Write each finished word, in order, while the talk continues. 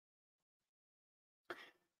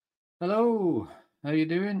Hello, how you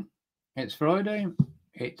doing? It's Friday,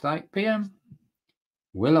 it's 8 p.m.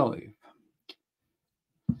 We're live.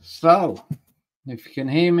 So, if you can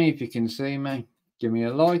hear me, if you can see me, give me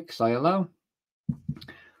a like, say hello.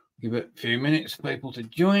 Give it a few minutes for people to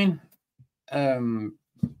join. Hello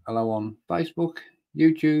on Facebook,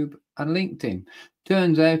 YouTube, and LinkedIn.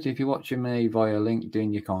 Turns out if you're watching me via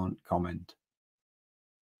LinkedIn, you can't comment.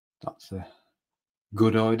 That's a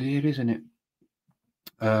good idea, isn't it?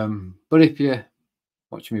 But if you're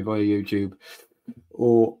watching me via YouTube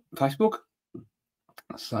or Facebook,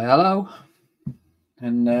 say hello.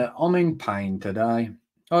 And I'm in pain today.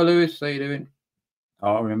 Hi Lewis, how you doing?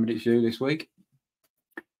 Oh, I remembered it's you this week.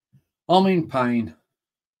 I'm in pain.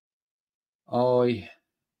 I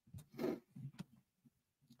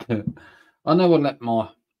I know I let my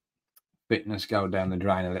fitness go down the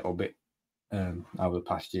drain a little bit over the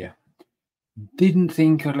past year. Didn't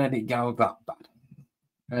think I'd let it go that bad.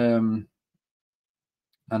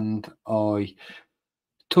 And I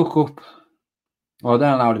took up, I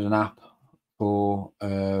downloaded an app for,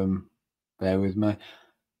 bear with me,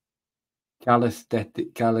 calisthenics,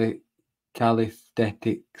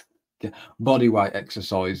 body weight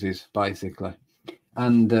exercises, basically.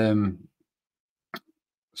 And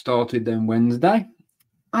started then Wednesday.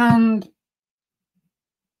 And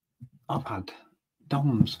I've had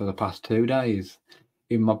DOMs for the past 2 days.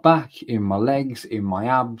 In my back, in my legs, in my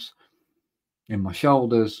abs, in my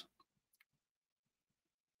shoulders.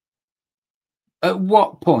 At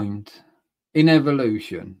what point in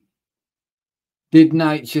evolution did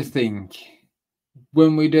nature think,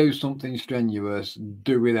 when we do something strenuous,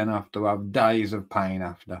 do we then have to have days of pain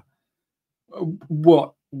after?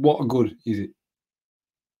 What good is it?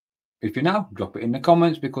 If you know, drop it in the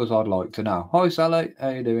comments because I'd like to know. Hi Sally, how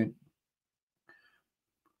you doing?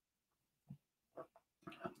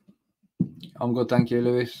 I'm good, thank you,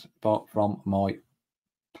 Lewis. Apart from my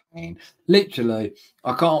pain, literally,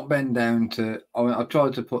 I can't bend down to. I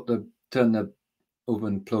tried to turn the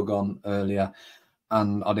oven plug on earlier,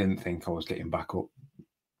 and I didn't think I was getting back up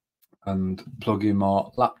and plugging my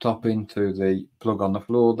laptop into the plug on the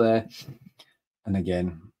floor there, and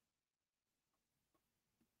again,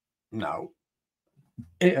 no,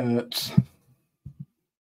 it hurts.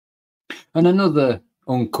 And another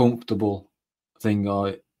uncomfortable thing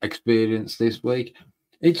I experienced this week.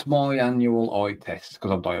 It's my annual eye test because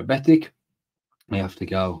I'm diabetic. I have to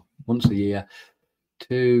go once a year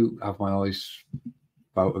to have my eyes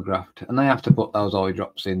photographed, and they have to put those eye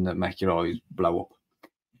drops in that make your eyes blow up.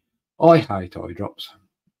 I hate eye drops.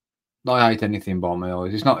 I hate anything by my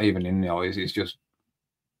eyes. It's not even in the eyes, it's just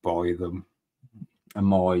by them.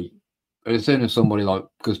 And as soon as somebody like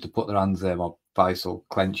goes to put their hands there, my face will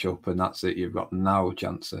clench up, and that's it. You've got no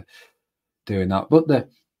chance of doing that. But the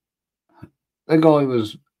guy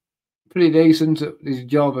was pretty decent at his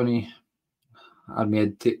job, and he had my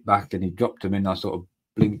head tipped back, and he dropped them in. I sort of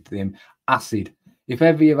blinked at him. Acid. If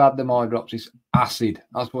ever you've had them eye drops, it's acid.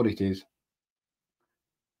 That's what it is.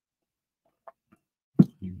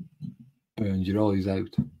 It burns your eyes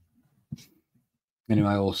out.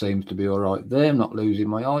 Anyway, all seems to be all right there. I'm not losing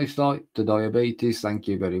my eyesight to diabetes. Thank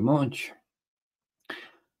you very much.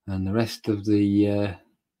 And the rest of the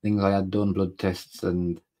things I had done, blood tests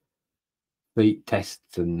and feet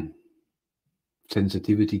tests and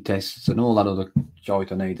sensitivity tests and all that other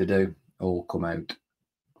shite I need to do, all come out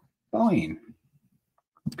fine.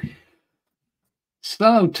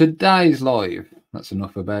 So today's live. That's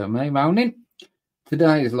enough about me moaning.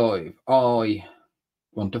 Today's live. I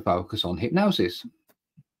want to focus on hypnosis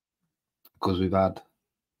because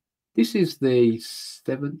this is the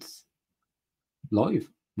 7th live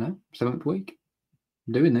now, 7th week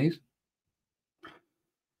doing these.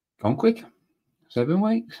 Gone quick. 7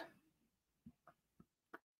 weeks.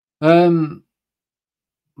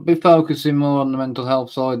 Be focusing more on the mental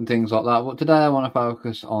health side and things like that, but today I want to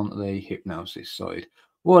focus on the hypnosis side.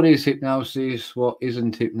 What is hypnosis? What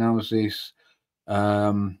isn't hypnosis?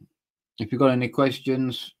 If you've got any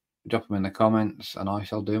questions, drop them in the comments and I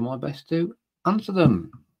shall do my best to answer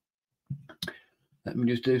them. Let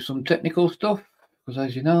me just do some technical stuff because,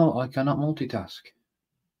 as you know, I cannot multitask.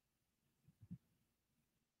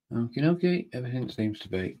 Okay, everything seems to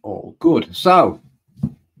be all good. So,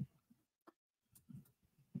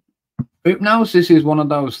 hypnosis is one of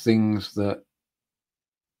those things that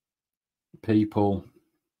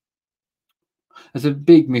there's a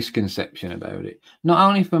big misconception about it. Not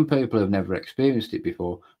only from people who have never experienced it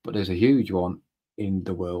before, but there's a huge one in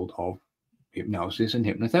the world of hypnosis and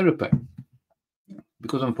hypnotherapy.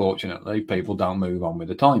 Because unfortunately, people don't move on with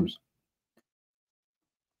the times.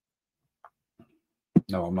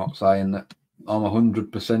 No, I'm not saying that I'm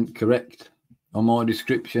 100% correct on my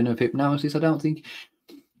description of hypnosis. I don't think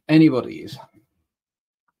anybody is.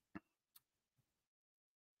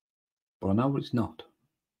 But I know it's not.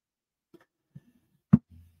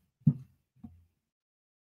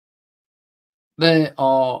 There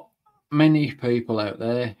are many people out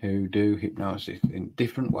there who do hypnosis in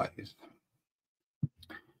different ways.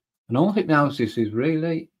 And all hypnosis is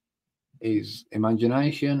really is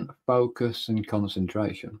imagination, focus, and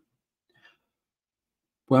concentration.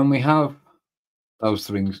 When we have those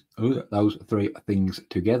three things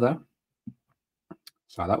together,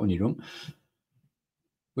 say that when you're drunk,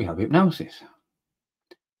 we have hypnosis.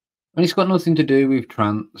 And it's got nothing to do with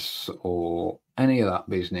trance or any of that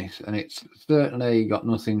business. And it's certainly got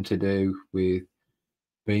nothing to do with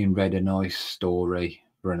being read a nice story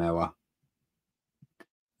for an hour,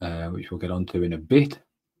 which we'll get onto in a bit.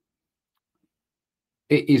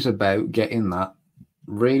 It is about getting that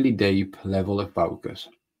really deep level of focus.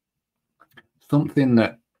 Something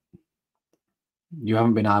that you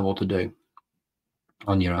haven't been able to do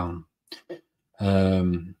on your own.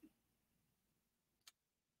 And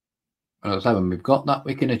as I say, when we've got that,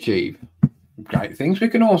 we can achieve great things. We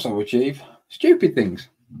can also achieve stupid things.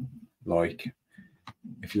 Like,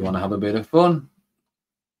 if you want to have a bit of fun,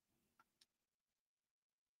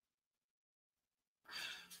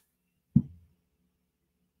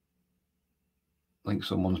 I think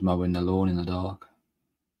someone's mowing the lawn in the dark.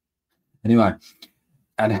 Anyway,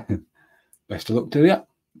 and best of luck to you.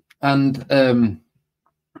 And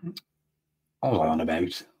what was I on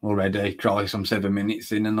about already? Christ, I'm 7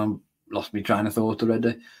 minutes in and I've lost my train of thought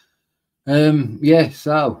already. Yeah,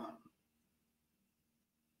 so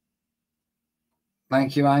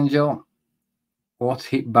thank you, Angel. What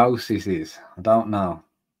hypnosis is, I don't know.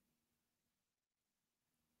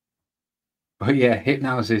 But yeah,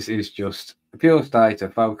 hypnosis is just a pure state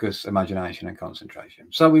of focus, imagination, and concentration.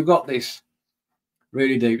 So we've got this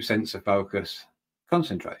really deep sense of focus,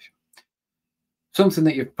 concentration. Something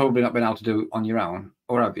that you've probably not been able to do on your own,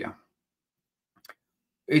 or have you?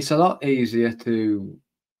 It's a lot easier to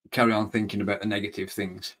carry on thinking about the negative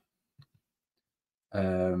things.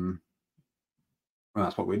 Well,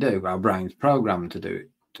 that's what we do. Our brain's programmed to do it,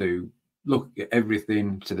 to look at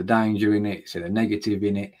everything, to the danger in it, to the negative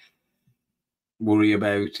in it, worry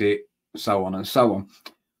about it, so on and so on,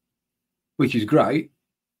 which is great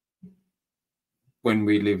when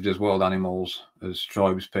we lived as wild animals, as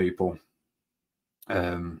tribes people,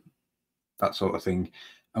 that sort of thing,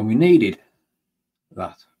 and we needed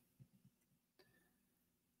that.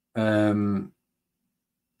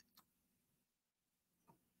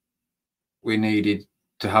 We needed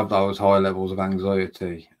to have those high levels of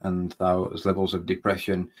anxiety and those levels of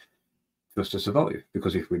depression just to survive,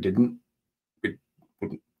 because if we didn't, we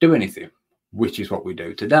wouldn't do anything, which is what we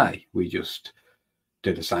do today. We just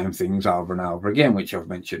do the same things over and over again, which I've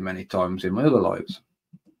mentioned many times in my other lives.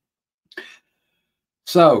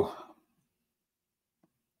 So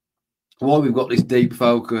while we've got this deep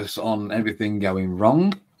focus on everything going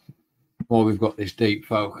wrong, while we've got this deep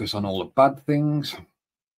focus on all the bad things,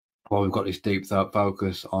 while we've got this deep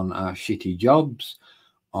focus on our shitty jobs,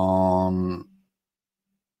 on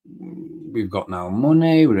we've got no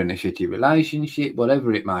money, we're in a shitty relationship,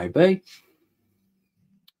 whatever it may be,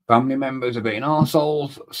 family members are being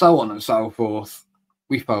arseholes, so on and so forth,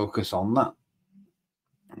 we focus on that.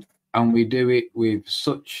 And we do it with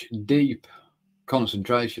such deep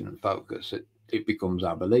concentration and focus that it becomes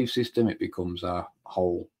our belief system, it becomes our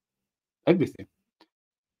whole everything.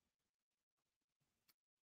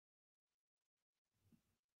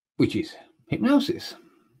 Which is hypnosis.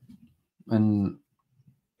 And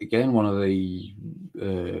again, one of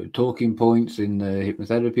the talking points in the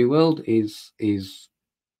hypnotherapy world is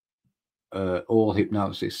all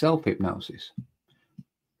hypnosis self-hypnosis.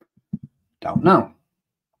 Don't know.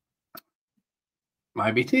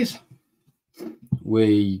 Maybe it is.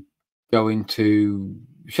 We go into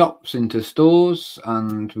shops, into stores,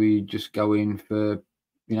 and we just go in for,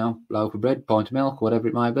 loaf of bread, pint of milk, whatever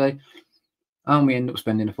it may be, and we end up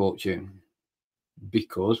spending a fortune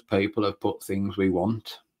because people have put things we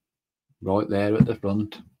want right there at the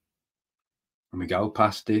front, and we go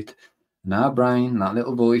past it, and our brain, that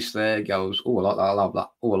little voice there, goes, oh, I like that, I love that,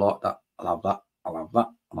 oh, I like that, I love that, I love that,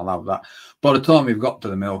 and I love that. By the time we've got to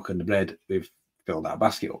the milk and the bread, we've filled our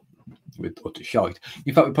basket up with utter shite.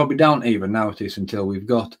 In fact, we probably don't even notice until we've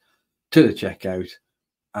got to the checkout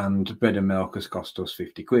and bread and milk has cost us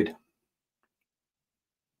 50 quid.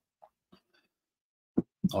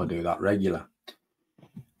 I do that regular.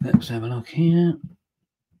 Let's have a look here.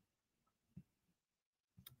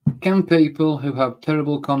 Can people who have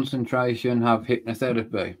terrible concentration have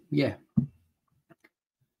hypnotherapy? Yeah.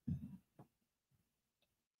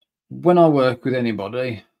 when I work with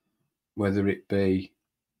anybody, whether it be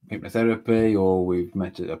hypnotherapy or we've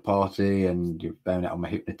met at a party and you've found out I'm a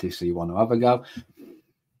hypnotist, so you want to have a go,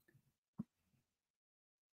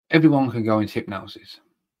 everyone can go into hypnosis.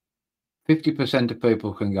 50% of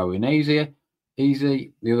people can go in easy.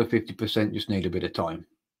 The other 50% just need a bit of time.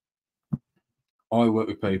 I work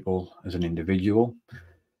with people as an individual.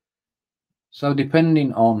 So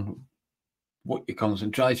depending on what your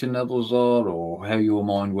concentration levels are or how your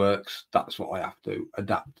mind works, that's what I have to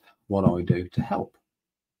adapt what I do to help.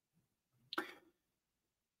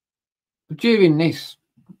 During this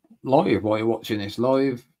live, while you're watching this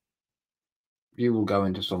live, you will go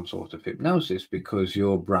into some sort of hypnosis because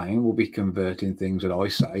your brain will be converting things that I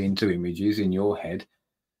say into images in your head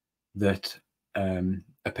that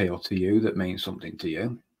appeal to you, that mean something to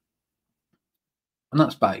you. And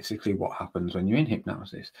that's basically what happens when you're in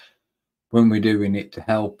hypnosis. When we're doing it to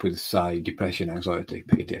help with, say, depression, anxiety,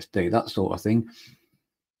 PTSD, that sort of thing,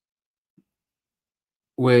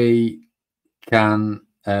 we can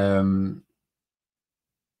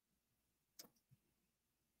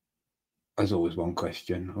there's always one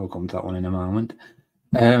question. I'll come to that one in a moment.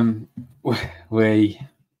 We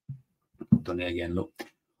done it again. Look,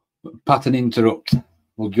 pattern interrupt.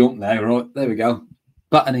 We'll jump there. Right, there we go.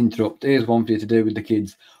 Pattern interrupt. Here's one for you to do with the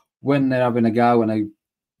kids when they're having a go and they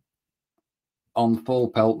on full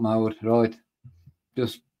pelt mode. Right,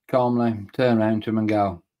 just calmly turn around to them and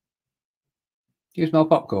go, "Do you smell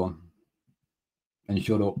popcorn?" And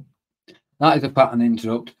shut up. That is a pattern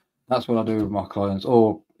interrupt. That's what I do with my clients.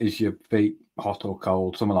 Or is your feet hot or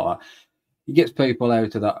cold? Something like that. It gets people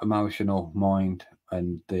out of that emotional mind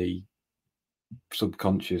and the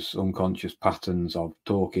subconscious, unconscious patterns of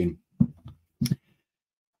talking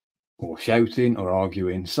or shouting or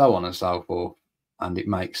arguing, so on and so forth. And it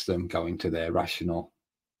makes them go into their rational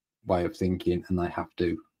way of thinking, and they have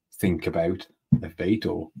to think about their feet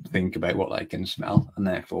or think about what they can smell, and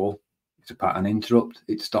therefore it's a pattern interrupt.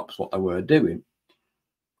 It stops what they were doing.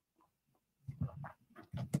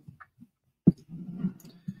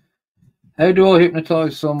 How do I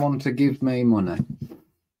hypnotize someone to give me money?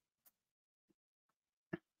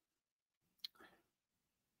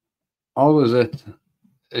 I was at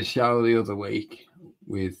a show the other week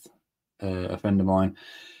with a friend of mine.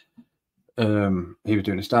 He was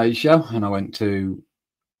doing a stage show, and I went to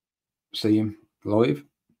see him live.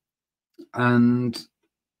 And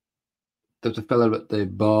there was a fella at the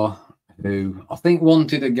bar who I think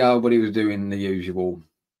wanted to go, but he was doing the usual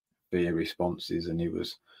fear responses, and he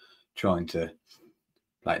was trying to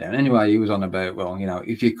play down. Anyway, he was on about, well, you know,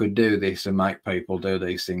 if you could do this and make people do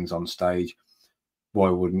these things on stage, why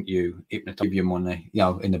wouldn't you hypnotize, give your money, you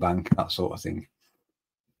know, in the bank, that sort of thing.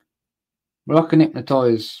 Well, I can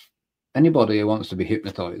hypnotize anybody who wants to be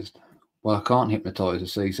hypnotized. Well, I can't hypnotize the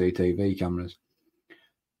CCTV cameras.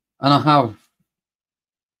 And I have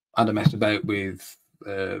had a mess about with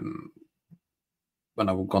when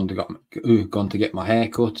I've gone to get my hair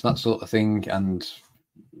cut, that sort of thing, and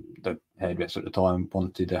the hairdresser at the time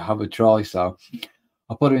wanted to have a try, so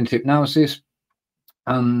I put her into hypnosis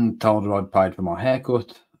and told her I'd paid for my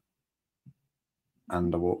haircut,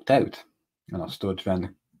 and I walked out, and I stood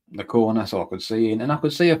around the corner so I could see in, and I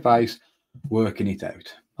could see her face working it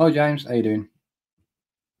out. Hi James, how you doing?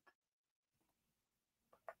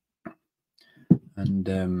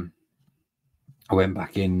 And I went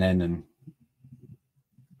back in then and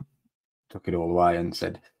took it all away and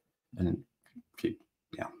said, and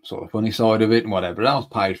yeah, sort of funny side of it and whatever else,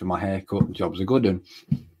 paid for my haircut and jobs are good. And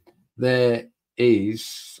there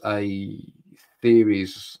is a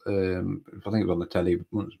series, I think it was on the telly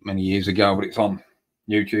many years ago, but it's on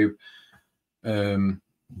YouTube. Let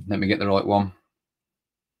me get the right one.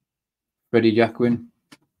 Freddie Jacquin.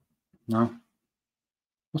 No.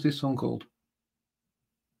 What's his song called?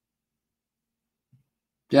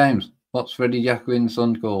 James, what's Freddie Jacquin's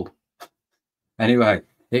son called? Anyway,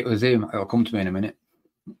 it was him. It'll come to me in a minute.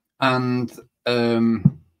 And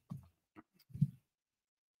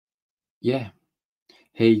yeah,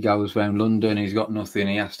 he goes around London. He's got nothing.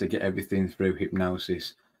 He has to get everything through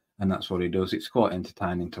hypnosis, and that's what he does. It's quite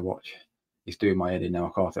entertaining to watch. He's doing my head in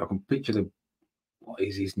now. I can picture what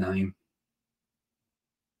is his name?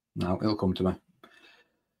 No, it'll come to me.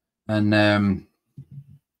 And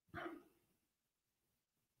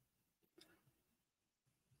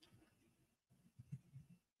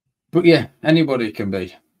but yeah, anybody can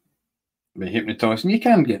be hypnotized, and you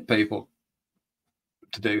can get people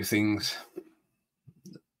to do things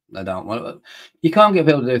they don't want. You can't get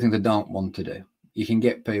people to do things they don't want to do. You can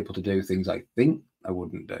get people to do things they think they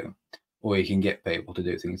wouldn't do, or you can get people to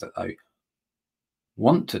do things that they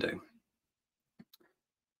want to do.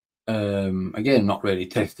 Again, not really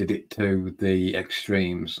tested it to the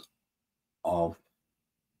extremes of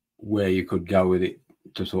where you could go with it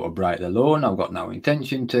to sort of break the law, and I've got no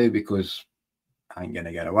intention to, because I ain't going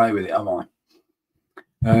to get away with it, am I?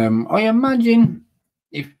 I imagine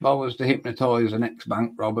if I was to hypnotise an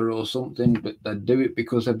ex-bank robber or something, but they'd do it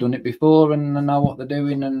because they've done it before and they know what they're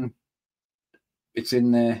doing and it's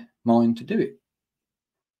in their mind to do it.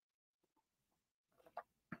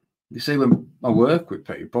 You see, when I work with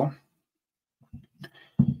people,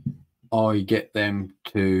 I get them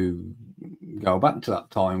to go back to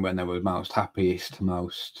that time when they were most happiest,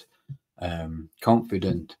 most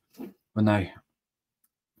confident, when they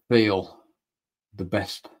feel the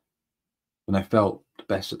best, when they felt the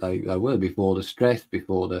best that they were before the stress,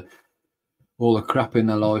 before all the crap in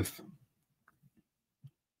their life.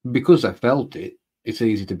 Because they felt it, it's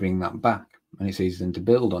easy to bring that back, and it's easy then to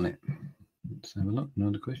build on it. Let's have a look.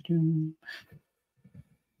 Another question.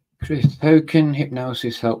 Chris, how can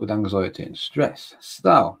hypnosis help with anxiety and stress?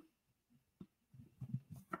 So,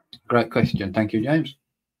 great question. Thank you, James.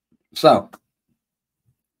 So,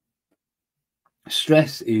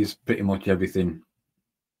 stress is pretty much everything.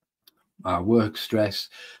 Our work stress,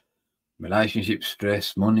 relationship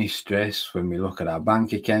stress, money stress. When we look at our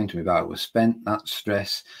bank account and we've overspent, that's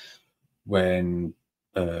stress. When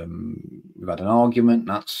we've had an argument,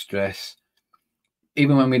 that's stress.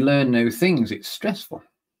 Even when we learn new things, it's stressful.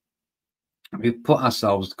 We put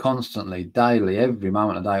ourselves constantly, daily, every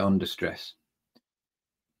moment of the day under stress.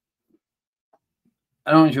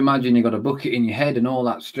 I don't want you to imagine you've got a bucket in your head and all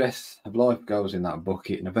that stress of life goes in that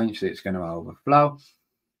bucket, and eventually it's going to overflow.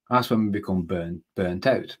 That's when we become burnt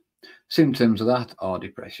out. Symptoms of that are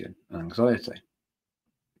depression and anxiety.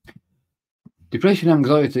 Depression and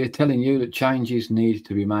anxiety are telling you that changes need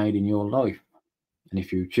to be made in your life. And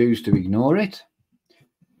if you choose to ignore it,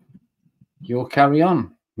 you'll carry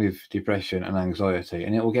on with depression and anxiety,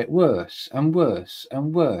 and it will get worse and worse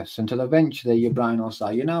and worse until eventually your brain will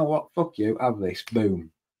say, you know what, fuck you, have this, boom.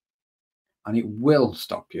 And it will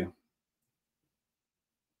stop you.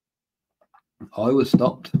 I was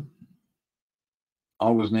stopped. I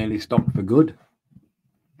was nearly stopped for good.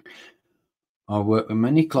 I've worked with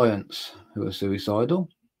many clients who are suicidal.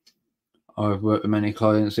 I've worked with many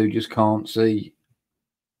clients who just can't see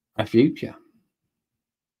a future.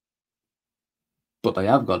 But they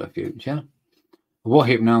have got a future. What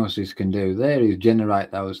hypnosis can do there is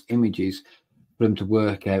generate those images for them to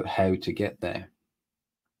work out how to get there.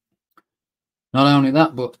 Not only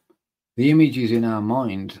that, but the images in our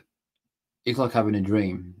mind, it's like having a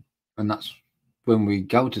dream. And that's when we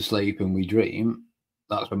go to sleep and we dream,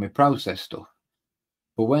 that's when we process stuff.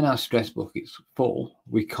 But when our stress bucket's full,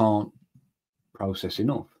 we can't process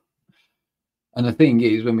enough. And the thing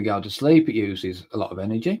is, when we go to sleep, it uses a lot of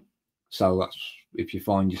energy. So that's if you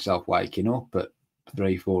find yourself waking up at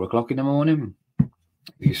 3, 4 o'clock in the morning,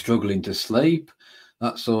 you're struggling to sleep,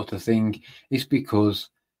 that sort of thing, it's because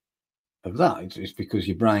of that. It's because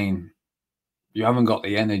your brain, you haven't got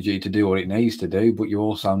the energy to do what it needs to do, but you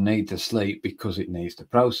also need to sleep because it needs to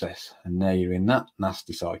process. And there you're in that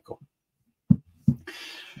nasty cycle.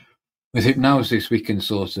 With hypnosis, we can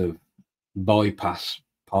sort of bypass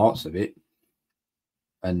parts of it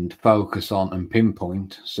and focus on and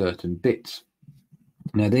pinpoint certain bits.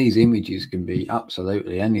 Now, these images can be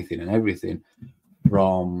absolutely anything and everything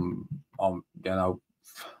from,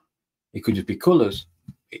 it could just be colours.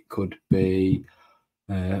 It could be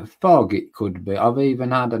fog. It could be, I've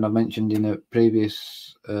even had, and I mentioned in a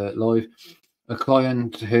previous live, a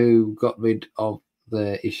client who got rid of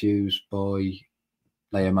their issues by,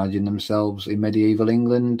 they imagined themselves in medieval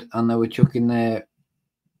England and they were chucking their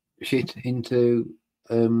shit into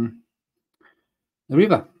the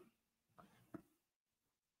river.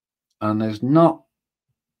 And there's not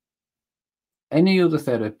any other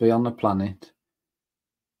therapy on the planet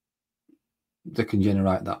that can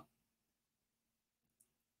generate that.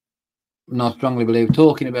 And I strongly believe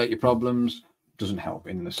talking about your problems doesn't help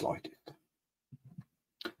in the slightest.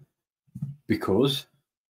 Because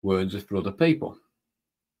words are for other people.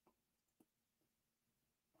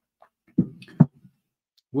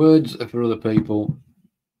 Words are for other people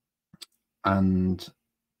and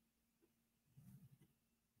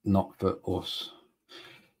not for us.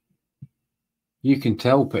 You can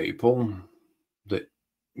tell people that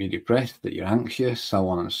you're depressed, that you're anxious, so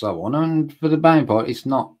on and so on. And for the main part, it's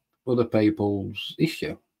not other people's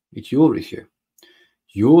issue. It's your issue.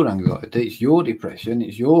 Your anxiety, it's your depression,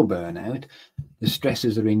 it's your burnout. The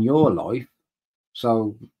stresses are in your life,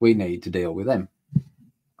 so we need to deal with them.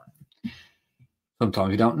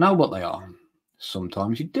 Sometimes you don't know what they are.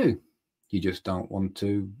 Sometimes you do. You just don't want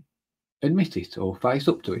to admit it or face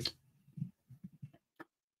up to it.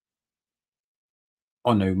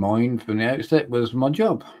 I knew mine from the outset was my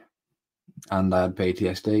job, and I had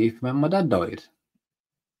PTSD from when my dad died,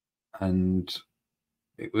 and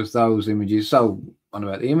it was those images. So on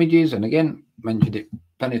about the images, and again mentioned it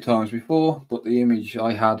plenty of times before, but the image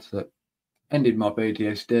I had that ended my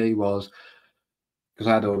PTSD was because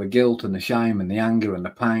I had all the guilt and the shame and the anger and the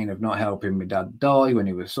pain of not helping my dad die when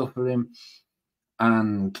he was suffering,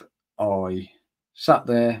 and I sat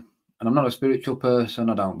there. And I'm not a spiritual person.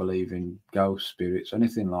 I don't believe in ghosts, spirits,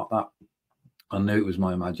 anything like that. I knew it was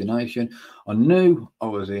my imagination. I knew I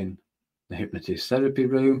was in the hypnotist therapy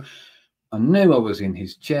room. I knew I was in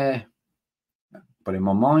his chair. But in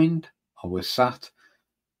my mind, I was sat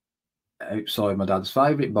outside my dad's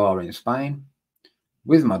favourite bar in Spain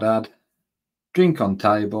with my dad, drink on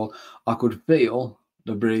table. I could feel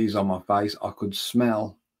the breeze on my face. I could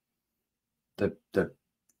smell the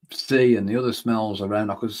sea and the other smells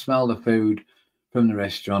around. I could smell the food from the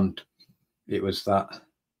restaurant. It was that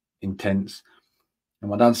intense.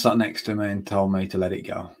 And my dad sat next to me and told me to let it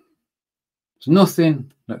go. There's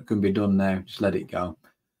nothing that can be done now. Just let it go.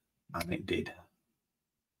 And it did.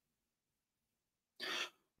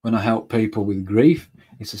 When I help people with grief,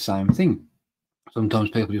 it's the same thing. Sometimes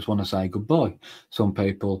people just want to say goodbye. Some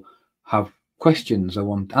people have questions they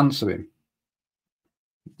want answering.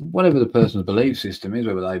 Whatever the person's belief system is,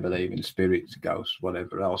 whether they believe in spirits, ghosts,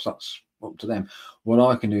 whatever else, that's up to them. What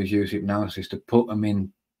I can do is use hypnosis to put them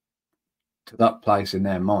in to that place in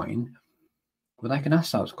their mind where they can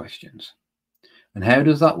ask those questions. And how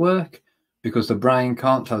does that work? Because the brain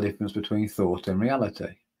can't tell the difference between thought and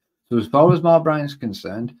reality. So as far as my brain's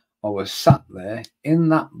concerned, I was sat there in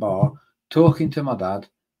that bar talking to my dad,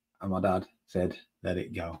 and my dad said, let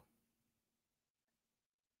it go.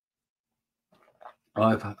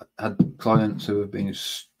 I've had clients who have been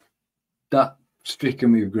that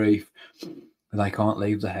stricken with grief that they can't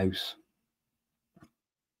leave the house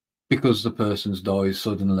because the person's died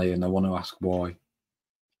suddenly and they want to ask why.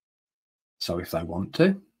 So if they want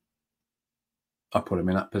to, I put them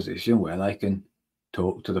in that position where they can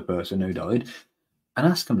talk to the person who died and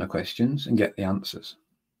ask them the questions and get the answers.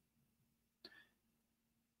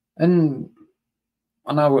 And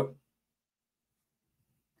I know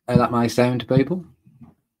how that may sound to people,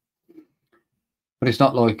 but it's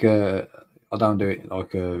not like I don't do it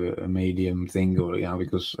like a medium thing, or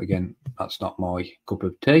because again, that's not my cup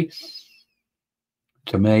of tea.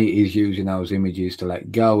 To me, is using those images to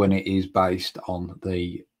let go, and it is based on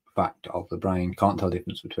the fact of the brain can't tell the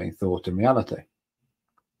difference between thought and reality.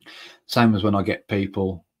 Same as when I get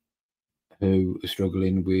people who are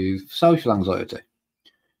struggling with social anxiety.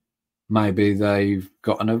 Maybe they've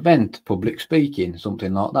got an event, public speaking,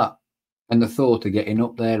 something like that. And the thought of getting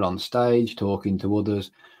up there on stage, talking to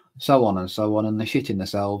others, so on and so on, and they're shitting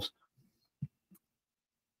themselves.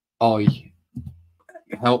 I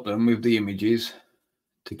help them with the images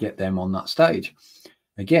to get them on that stage.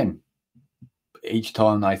 Again, each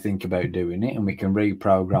time they think about doing it, and we can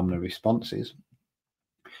reprogram the responses,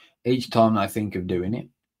 each time they think of doing it,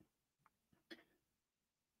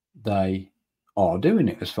 they are doing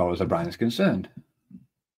it as far as the brain is concerned.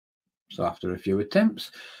 So after a few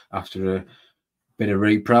attempts, after a bit of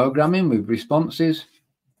reprogramming with responses,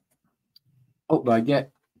 up they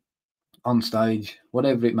get on stage,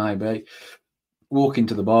 whatever it may be, walk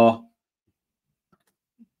into the bar,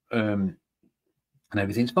 and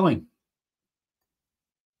everything's fine.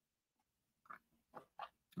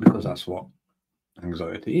 Because that's what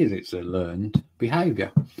anxiety is. It's a learned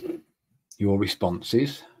behaviour. Your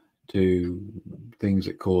responses to things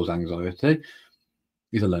that cause anxiety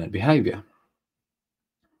is a learned behaviour.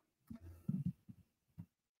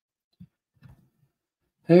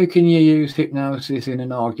 How can you use hypnosis in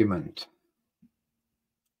an argument?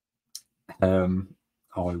 I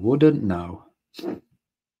wouldn't know.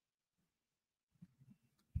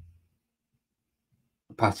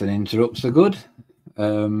 Pattern interrupts are good.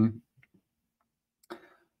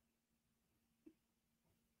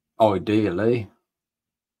 Ideally,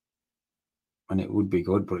 and it would be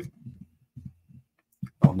good, but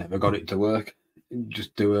I've never got it to work.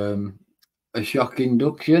 Just do a shock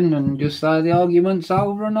induction and just say the argument's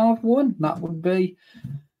over and I've won. That would be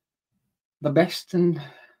the best and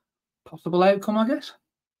possible outcome, I guess.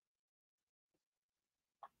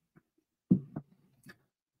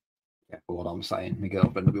 Yeah, for what I'm saying, my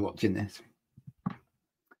girlfriend will be watching this.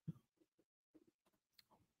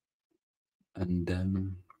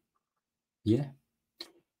 And yeah.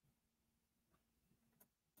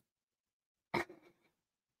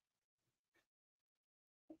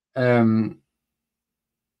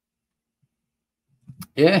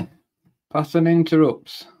 Yeah, pattern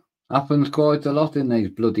interrupts. Happens quite a lot in these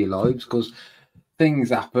bloody lives because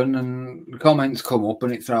things happen and comments come up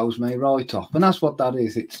and it throws me right off. And that's what that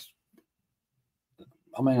is.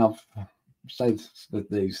 I mean, I've said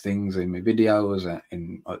these things in my videos,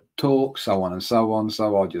 in talks, so on and so on.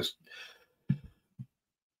 So I just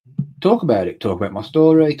talk about it, talk about my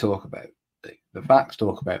story, talk about the facts,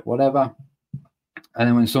 talk about whatever. And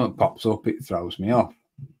then when something pops up, it throws me off.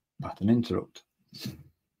 Pattern interrupt.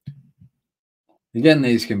 Again,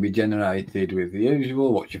 these can be generated with the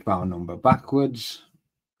usual, what's your phone number backwards?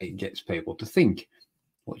 It gets people to think.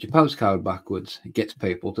 What's your postcode backwards? It gets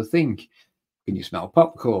people to think. Can you smell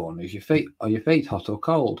popcorn? Are your feet hot or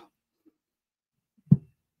cold?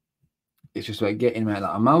 It's just about getting out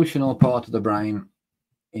that emotional part of the brain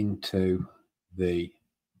into the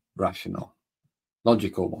rational,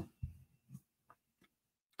 logical one.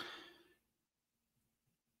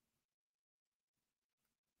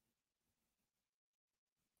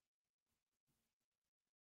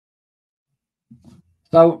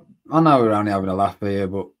 So I know we're only having a laugh here,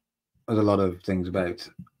 but there's a lot of things about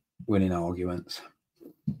winning arguments.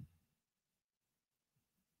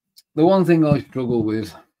 The one thing I struggle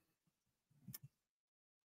with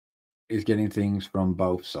is getting things from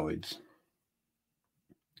both sides.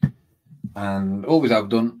 And always have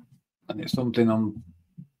done, and it's something I'm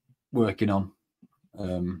working on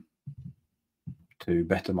to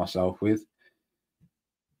better myself with.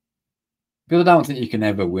 Because I don't think you can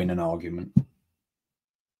ever win an argument.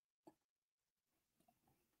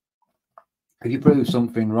 If you prove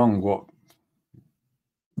something wrong,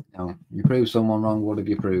 you prove someone wrong, what have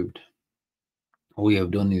you proved? All you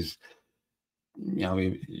have done is,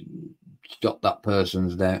 you stop that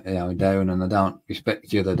person's down, and they don't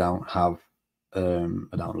respect you, they don't have, they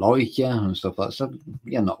don't like you and stuff like that. So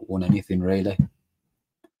you're not won anything really.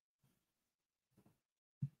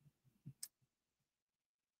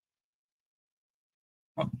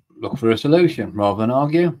 Look for a solution rather than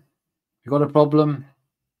argue. If you've got a problem,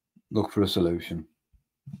 look for a solution.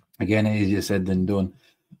 Again, easier said than done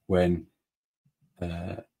when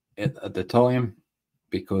at the time,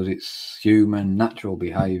 because it's human natural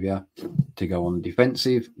behavior to go on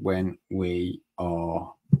defensive when we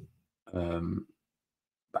are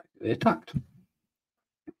attacked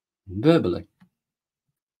verbally.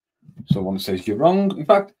 Someone says you're wrong. In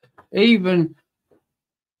fact,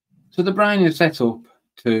 so the brain is set up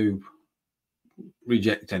to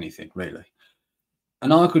reject anything really,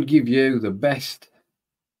 and I could give you the best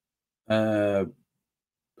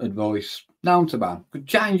advice known to man, could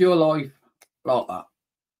change your life like that,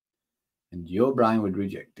 and your brain would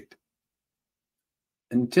reject it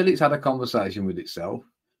until it's had a conversation with itself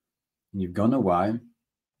and you've gone away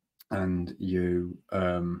and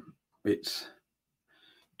it's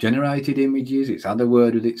generated images, it's had a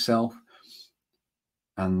word with itself,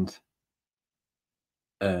 and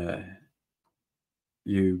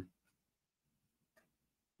you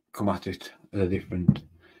come at it at a different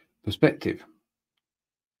perspective.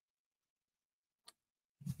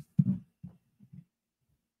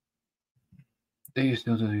 Do you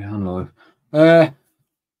still do your hand live?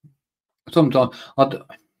 Sometimes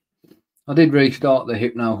I did restart the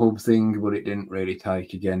Hypno Hub thing, but it didn't really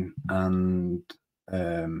take again. And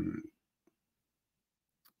I'm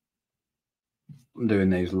doing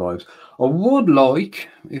these lives. I would like,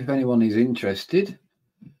 if anyone is interested,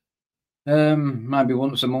 maybe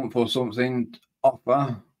once a month or something,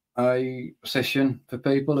 offer a session for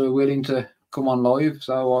people who are willing to come on live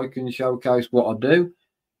so I can showcase what I do.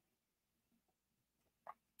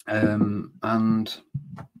 And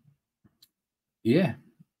yeah,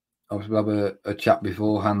 obviously we'll have a chat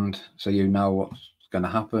beforehand so you know what's going to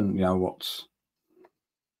happen,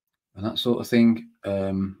 and that sort of thing.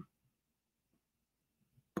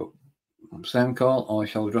 But same call, I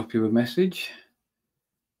shall drop you a message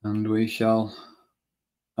and we shall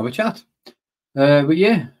have a chat. But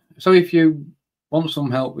yeah, so if you want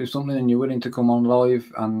some help with something and you're willing to come on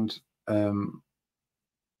live, and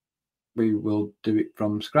we will do it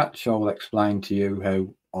from scratch. I will explain to you how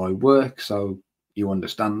I work so you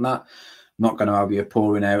understand that. I'm not going to have you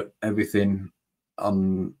pouring out everything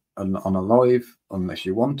on a live unless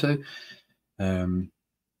you want to.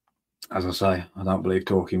 As I say, I don't believe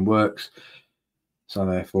talking works, so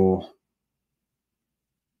therefore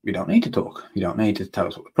you don't need to talk. You don't need to tell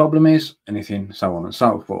us what the problem is, anything, so on and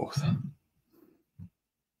so forth.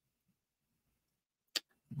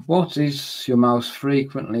 What is your most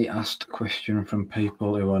frequently asked question from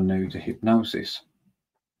people who are new to hypnosis?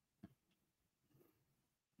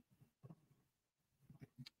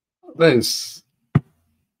 I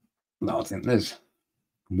think there's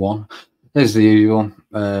one. There's the usual.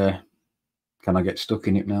 Can I get stuck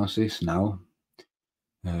in hypnosis? No.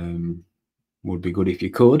 Would be good if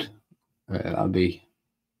you could. That'd be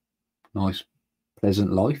nice,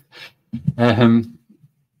 pleasant life. Can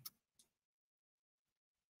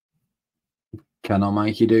I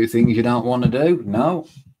make you do things you don't want to do? No,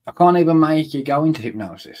 I can't even make you go into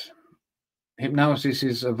hypnosis. Hypnosis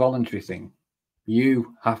is a voluntary thing.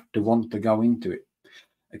 You have to want to go into it.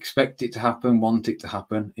 Expect it to happen, want it to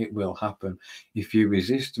happen, it will happen. If you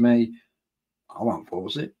resist me, I won't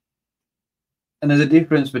force it. And there's a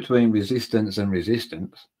difference between resistance and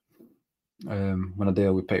resistance. When I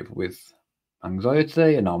deal with people with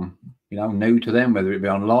anxiety and I'm, new to them, whether it be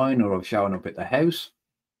online or I've shown up at the house,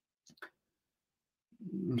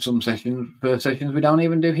 some first sessions, we don't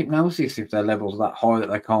even do hypnosis if their levels are that high that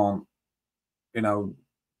they can't,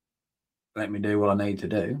 let me do what I need to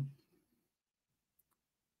do.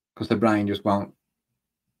 Because the brain just won't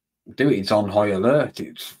do it. It's on high alert.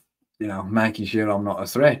 It's, making sure I'm not a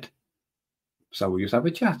threat. So we just have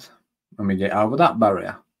a chat and we get over that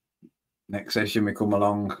barrier. Next session we come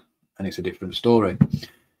along and it's a different story.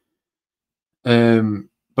 But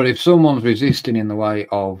if someone's resisting in the way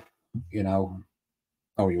of,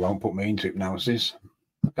 oh, you won't put me into hypnosis,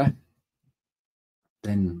 okay,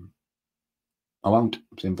 then I won't.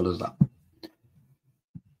 Simple as that.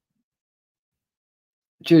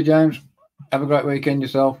 Cheers, James. Have a great weekend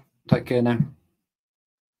yourself. Take care now.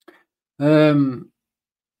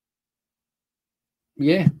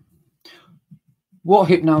 Yeah. What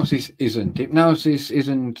hypnosis isn't? Hypnosis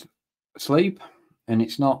isn't sleep and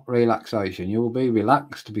it's not relaxation. You will be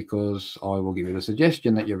relaxed because I will give you the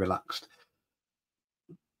suggestion that you're relaxed.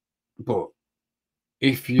 But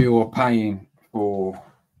if you're paying for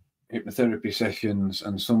hypnotherapy sessions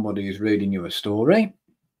and somebody is reading you a story,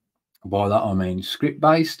 by that I mean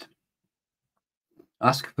script-based,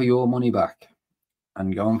 ask for your money back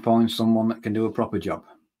and go and find someone that can do a proper job.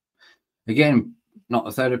 Again, not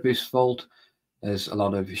the therapist's fault. There's a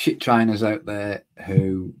lot of shit trainers out there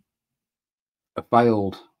who are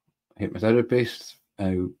failed hypnotherapists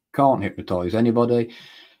who can't hypnotize anybody,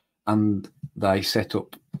 and they set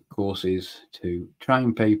up courses to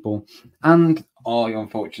train people. And I,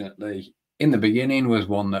 unfortunately, in the beginning was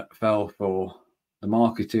one that fell for the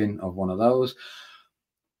marketing of one of those.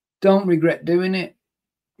 Don't regret doing it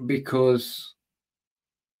because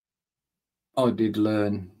I did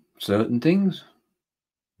learn certain things,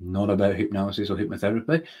 not about hypnosis or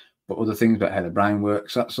hypnotherapy, but other things about how the brain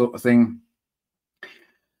works, that sort of thing.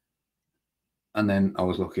 And then I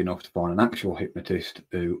was lucky enough to find an actual hypnotist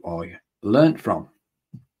who I learnt from.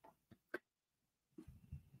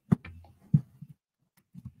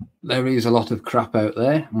 There is a lot of crap out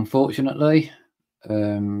there, unfortunately.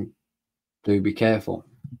 Do be careful.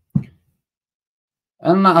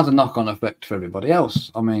 And that has a knock-on effect for everybody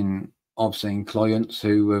else. I mean, I've seen clients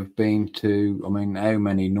who have been to, how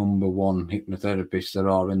many number one hypnotherapists there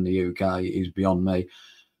are in the UK is beyond me.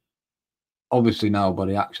 Obviously,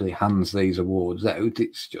 nobody actually hands these awards out.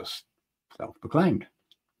 It's just self-proclaimed.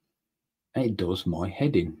 And it does my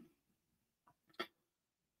head in.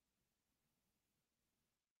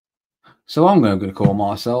 So I'm going to call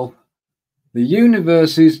myself the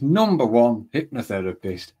universe's number one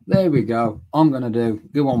hypnotherapist. There we go. I'm going to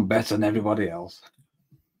do one better than everybody else.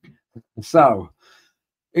 So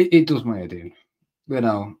it does my head in.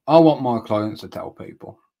 I want my clients to tell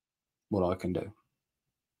people what I can do.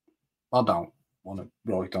 I don't want to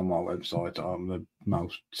write on my website I'm the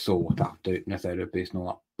most sought after hypnotherapist and all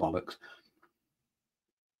that bollocks.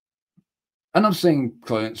 And I've seen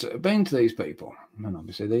clients that have been to these people, and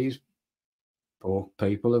obviously these poor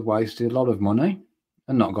people have wasted a lot of money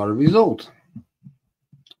and not got a result.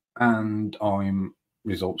 And I'm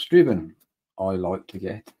results driven. I like to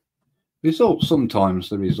get results. Sometimes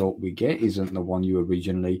the result we get isn't the one you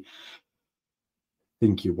originally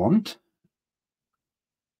think you want.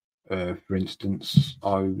 For instance,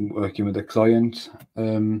 I'm working with a client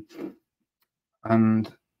and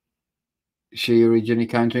she originally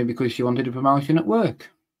came to me because she wanted a promotion at work.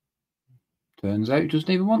 Turns out she doesn't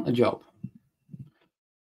even want the job.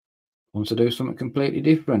 Wants to do something completely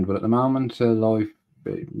different, but at the moment her life,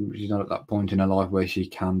 she's not at that point in her life where she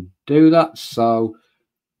can do that. So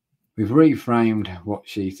we've reframed what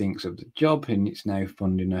she thinks of the job, and it's now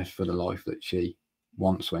funding her for the life that she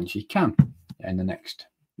wants when she can in the next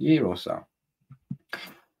year or so.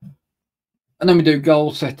 And then we do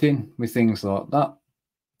goal setting with things like that.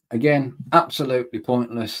 Again, absolutely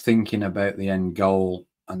pointless thinking about the end goal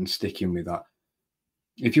and sticking with that.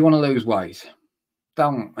 If you want to lose weight,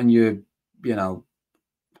 don't, and you're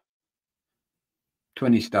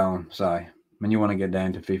 20 stone, say, and you want to get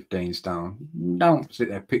down to 15 stone, don't sit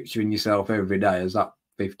there picturing yourself every day as that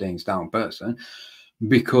 15 stone person.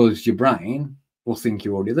 because your brain will think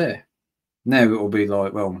you're already there. Now it will be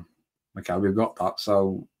like, well, okay, we've got that,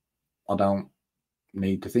 so I don't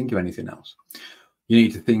need to think of anything else. You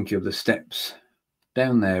need to think of the steps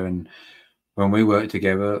down there. And when we work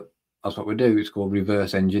together, that's what we do. It's called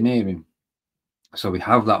reverse engineering. So we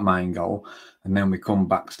have that main goal, and then we come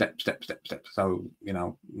back step. So, you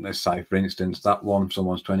know, let's say, for instance, that one,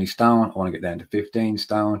 someone's 20 stone. I want to get down to 15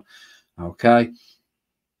 stone. Okay.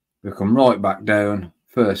 We come right back down.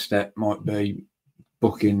 First step might be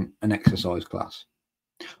booking an exercise class.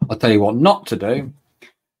 I'll tell you what not to do.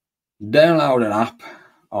 Download an app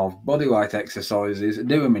of bodyweight exercises,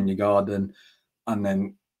 do them in your garden, and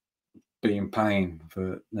then be in pain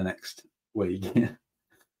for the next week.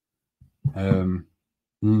 Don't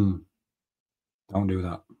do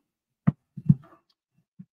that.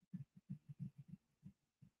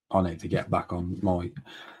 I need to get back on my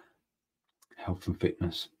health and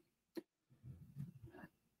fitness.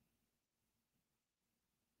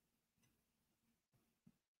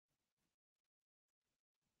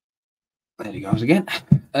 There he goes again.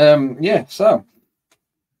 Yeah, so.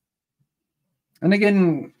 And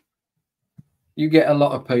again, you get a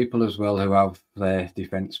lot of people as well who have their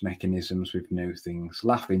defense mechanisms with new things.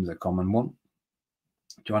 Laughing's a common one.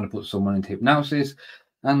 Trying to put someone into hypnosis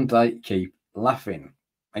and they keep laughing.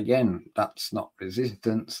 Again, that's not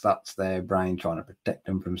resistance. That's their brain trying to protect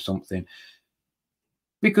them from something.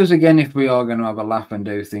 Because again, if we are going to have a laugh and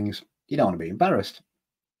do things, you don't want to be embarrassed.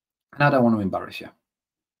 And I don't want to embarrass you.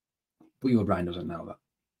 But your brain doesn't know that.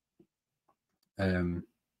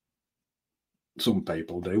 Some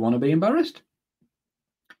people do want to be embarrassed.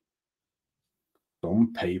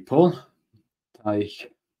 Some people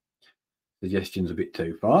take suggestions a bit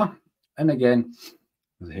too far. And again,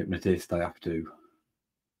 as a hypnotist, I have to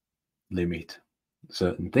limit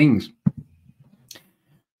certain things.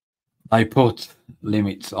 I put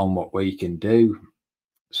limits on what we can do.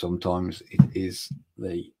 Sometimes it is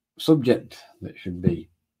the subject that should be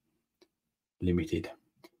limited.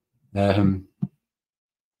 But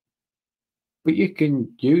you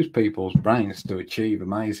can use people's brains to achieve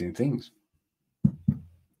amazing things.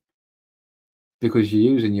 Because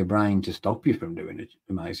you're using your brain to stop you from doing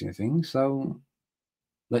amazing things. So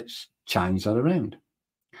let's change that around.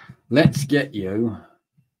 Let's get you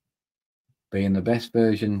being the best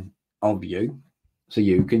version of you so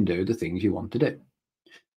you can do the things you want to do.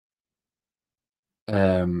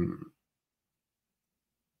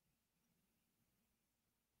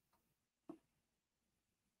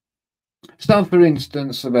 So, for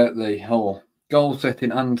instance, about the whole goal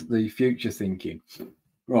setting and the future thinking.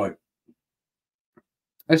 Right.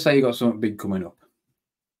 Let's say you got something big coming up,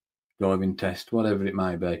 driving test, whatever it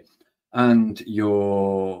may be, and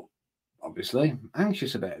you're obviously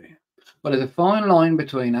anxious about it. But there's a fine line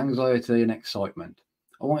between anxiety and excitement.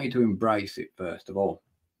 I want you to embrace it first of all.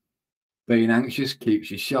 Being anxious keeps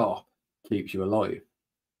you sharp, keeps you alive.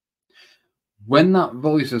 When that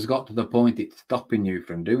voice has got to the point it's stopping you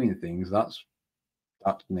from doing things, that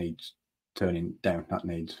needs turning down. That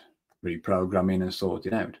needs reprogramming and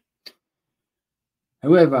sorting out.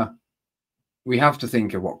 However, we have to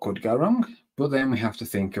think of what could go wrong, but then we have to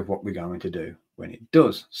think of what we're going to do when it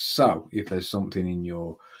does. So if there's something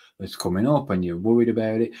in that's coming up and you're worried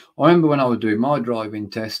about it. I remember when I was doing my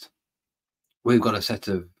driving test, we've got a set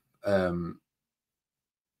of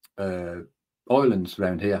islands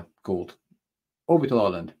around here called Orbital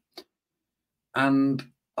Island. And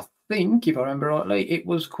I think, if I remember rightly, it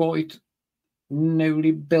was quite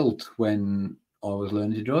newly built when I was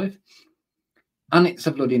learning to drive. And it's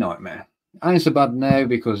a bloody nightmare. And it's so bad now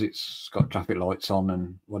because it's got traffic lights on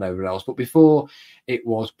and whatever else. But before, it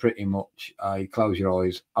was pretty much close your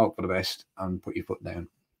eyes, hope for the best, and put your foot down.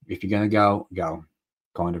 If you're going to go, go.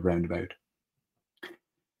 Kind of roundabout.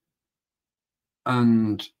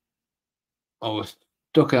 And I was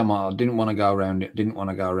stuck in my, I didn't want to go around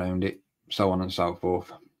it, so on and so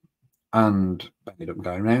forth. And I ended up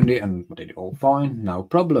going around it and I did it all fine, no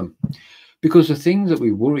problem. Because the things that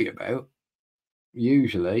we worry about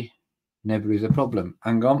usually never is a problem.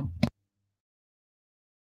 Hang on.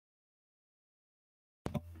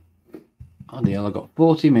 Oh dear, I got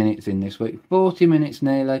 40 minutes in this week. 40 minutes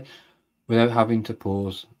nearly without having to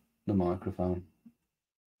pause the microphone.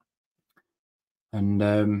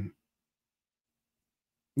 And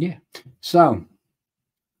yeah. So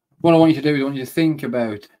what I want you to do is I want you to think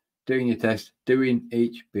about doing your test, doing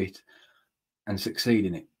each bit and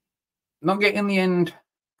succeeding it. Not getting the end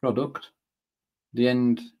product, the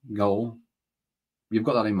end goal. You've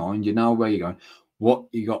got that in mind. You know where you're going, what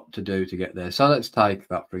you got to do to get there. So let's take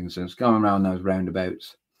that, for instance, going around those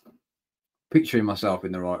roundabouts, picturing myself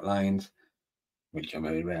in the right lanes, which I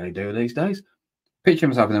very rarely do these days. Picture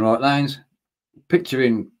myself in the right lanes,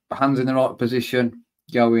 picturing hands in the right position,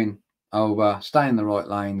 going over, staying in the right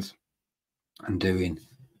lanes, and doing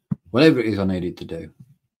whatever it is I needed to do.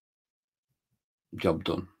 Job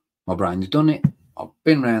done. My brain's done it. I've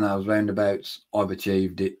been around those roundabouts. I've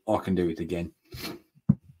achieved it. I can do it again.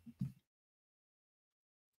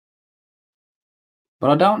 But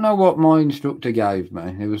I don't know what my instructor gave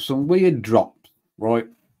me. There was some weird drops, right?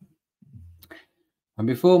 And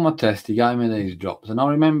before my test, he gave me these drops. And I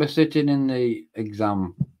remember sitting in the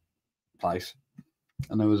exam place,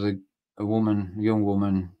 and there was a young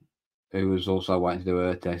woman, who was also waiting to do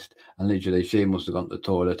her test. And literally, she must have gone to the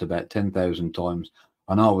toilet about 10,000 times.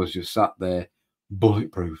 And I was just sat there,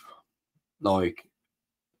 bulletproof. Like,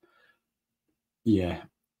 yeah,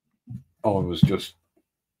 I was just.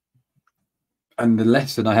 And the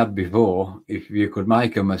lesson I had before, if you could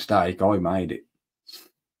make a mistake, I made it.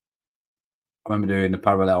 I remember doing the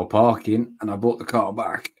parallel parking, and I brought the car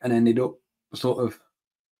back and ended up sort of.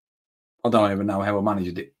 I don't even know how I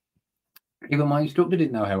managed it. Even my instructor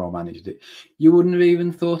didn't know how I managed it. You wouldn't have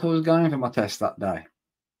even thought I was going for my test that day.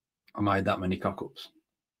 I made that many cock-ups.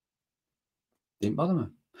 Didn't bother me.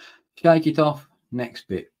 Shake it off. Next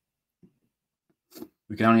bit.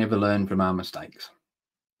 We can only ever learn from our mistakes.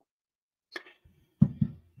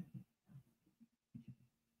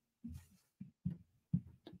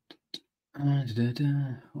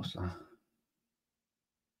 What's that?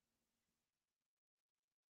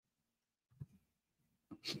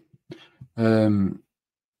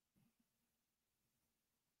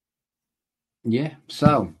 Yeah,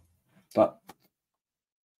 so but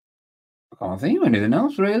I can't think of anything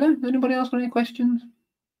else really. Anybody else got any questions?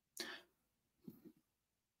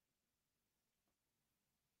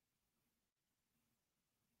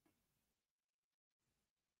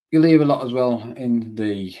 You leave a lot as well in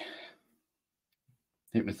the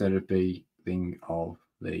hypnotherapy thing of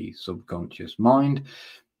the subconscious mind.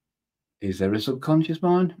 Is there a subconscious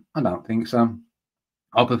mind? I don't think so.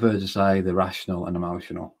 I prefer to say the rational and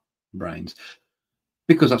emotional brains,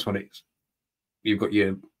 because that's what it is. You've got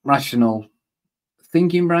your rational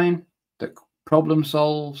thinking brain that problem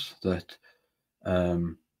solves, that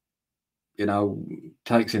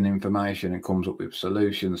takes in information and comes up with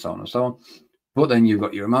solutions, so on and so on. But then you've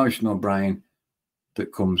got your emotional brain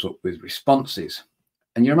that comes up with responses,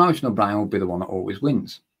 and your emotional brain will be the one that always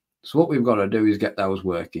wins. So what we've got to do is get those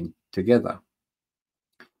working together.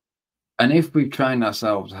 And if we've trained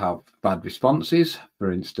ourselves to have bad responses,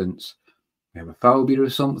 for instance, we have a phobia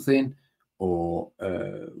of something, or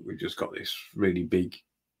we've just got this really big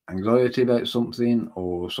anxiety about something,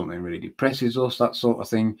 or something really depresses us, that sort of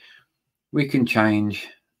thing, we can change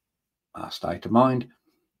our state of mind,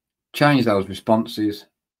 change those responses,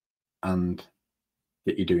 and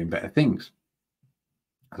get you doing better things.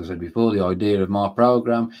 As I said before, the idea of my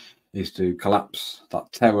program is to collapse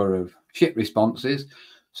that tower of shit responses,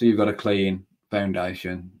 so you've got a clean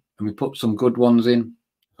foundation, and we put some good ones in,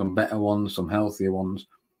 some better ones, some healthier ones,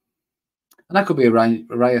 and that could be a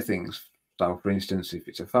array of things. So for instance, if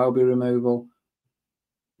it's a phobia removal,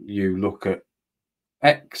 you look at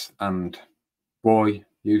X and Y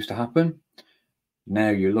used to happen. Now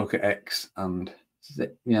you look at X and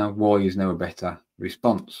Y is now a better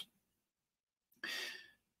response.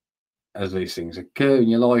 As these things occur in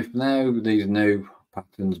your life now, these new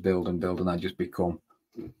patterns build and build, and they just become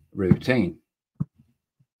routine.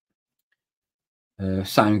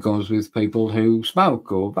 Same goes with people who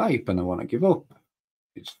smoke or vape and they want to give up.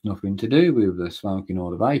 It's nothing to do with the smoking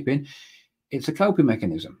or the vaping. It's a coping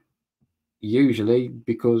mechanism, usually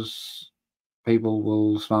because people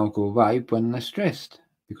will smoke or vape when they're stressed,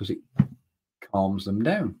 because it calms them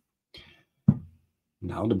down.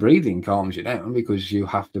 Now, the breathing calms you down because you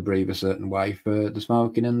have to breathe a certain way for the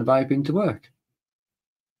smoking and the vaping to work.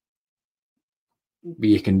 But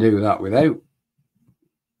you can do that without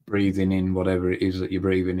breathing in whatever it is that you're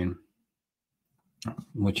breathing in.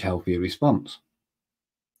 Much healthier response.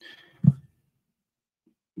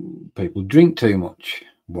 People drink too much.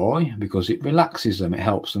 Why? Because it relaxes them. It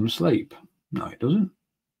helps them sleep. No, it doesn't.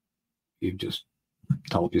 You've just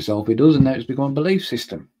told yourself it does, and now it's become a belief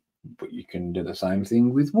system. But you can do the same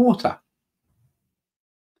thing with water.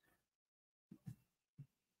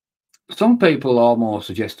 Some people are more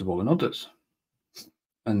suggestible than others,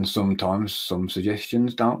 and sometimes some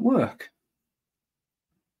suggestions don't work.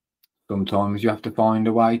 Sometimes you have to find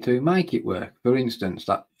a way to make it work. For instance,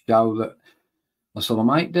 that show that I saw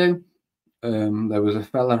my mate do, there was a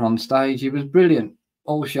fella on stage. He was brilliant,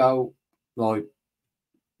 all show, like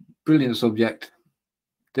brilliant subject,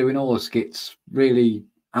 doing all the skits, really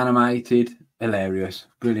animated, hilarious,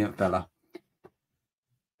 brilliant fella.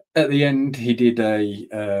 at the end, he did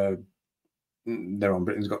they're on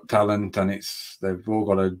Britain's Got Talent, and they've all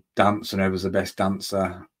got a dance, and whoever's the best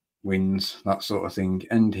dancer wins, that sort of thing.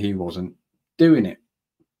 And he wasn't doing it.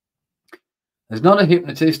 There's not a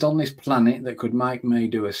hypnotist on this planet that could make me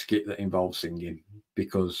do a skit that involves singing,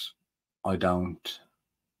 because I don't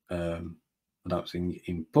sing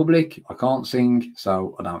in public. I can't sing,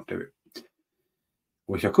 so I don't do it.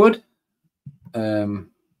 Wish I could, but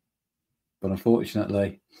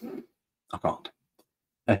unfortunately, I can't.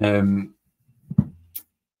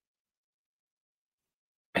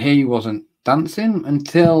 He wasn't dancing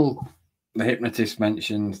until the hypnotist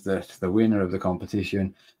mentioned that the winner of the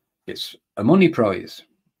competition gets a money prize,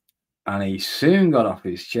 and he soon got off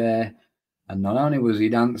his chair. And not only was he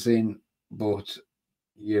dancing, but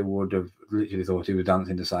you would have literally thought he was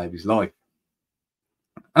dancing to save his life.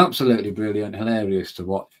 Absolutely brilliant, hilarious to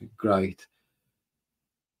watch. Great,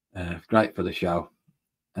 great for the show,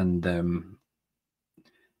 and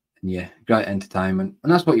yeah, great entertainment,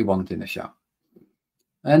 and that's what you want in a show.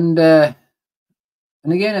 And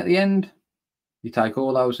again, at the end, you take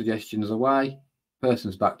all those suggestions away,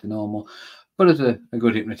 person's back to normal. But as a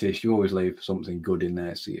good hypnotist, you always leave something good in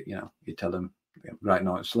there. So you tell them they have a great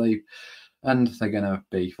night's sleep, and they're going to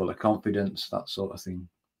be full of confidence, that sort of thing.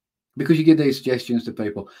 Because you give these suggestions to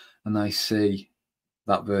people, and they see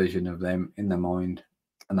that version of them in their mind,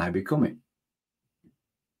 and they become it.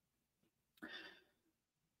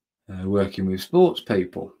 Working with sports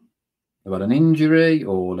people, they've had an injury,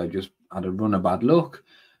 or they've just had a run of bad luck,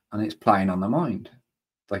 and it's playing on their mind.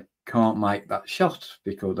 They can't make that shot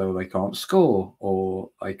because they can't score, or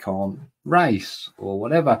they can't race, or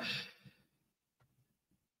whatever.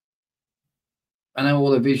 And then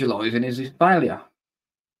all they're visualizing is this failure.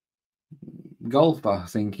 Golfer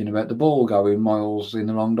thinking about the ball going miles in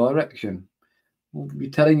the wrong direction. Well,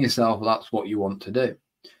 you're telling yourself that's what you want to do.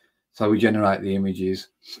 So we generate the images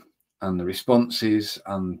and the responses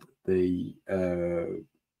and the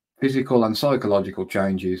physical and psychological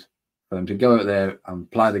changes for them to go out there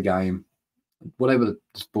and play the game, whatever the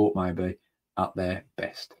sport may be, at their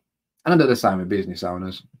best. And I do the same with business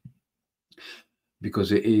owners,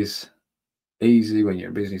 because it is easy when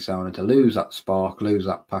you're a business owner to lose that spark, lose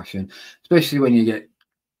that passion, especially when you get,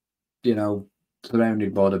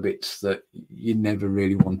 surrounded by the bits that you never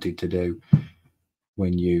really wanted to do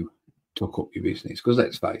when you took up your business. Because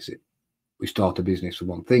let's face it, we start a business for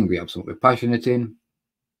one thing. We have something we're passionate in.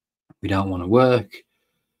 We don't want to work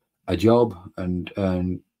a job and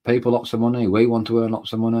earn people lots of money. We want to earn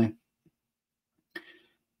lots of money.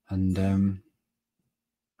 And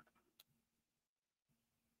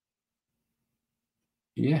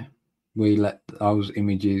yeah, we let those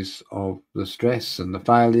images of the stress and the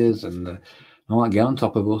failures and the might get on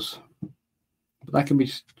top of us, but that can be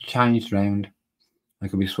changed around. They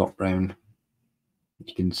can be swapped round.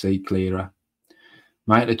 You can see clearer.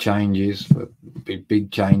 Make the changes for big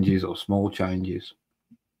changes or small changes.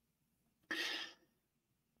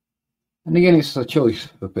 And again, it's a choice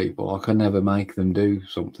for people. I can never make them do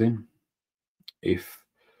something. If,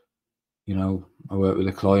 I work with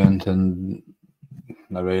a client and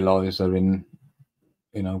they realise they're in,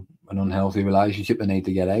 an unhealthy relationship, they need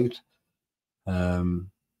to get out. That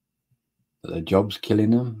their job's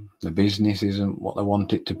killing them. The business isn't what they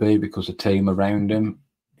want it to be because the team around them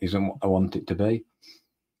isn't what they want it to be.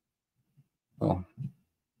 Well,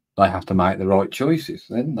 they have to make the right choices.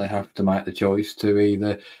 Then they have to make the choice to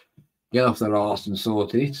either get off their arse and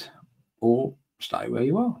sort it, or stay where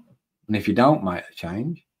you are. And if you don't make a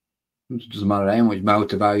change, it doesn't matter how much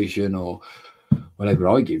motivation or whatever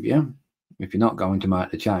I give you, if you're not going to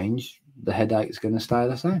make the change, the headache's going to stay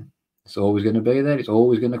the same. It's always going to be there. It's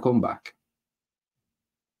always going to come back.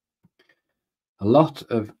 A lot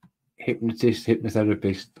of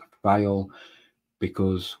hypnotherapists fail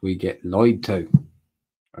because we get lied to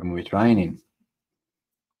when we're training.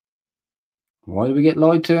 Why do we get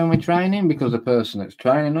lied to when we're training? Because the person that's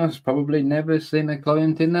training us probably never seen a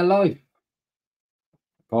client in their life,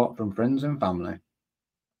 apart from friends and family.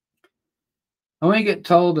 And we get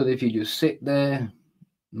told that if you just sit there,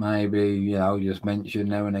 maybe, just mention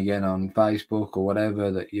now and again on Facebook or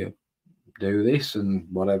whatever that you do this and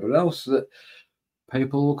whatever else, that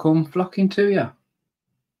people will come flocking to you.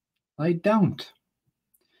 They don't.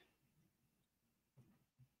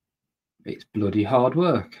 It's bloody hard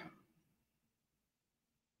work.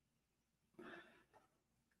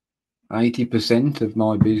 80% of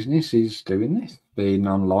my business is doing this, being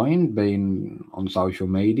online, being on social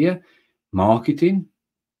media, marketing.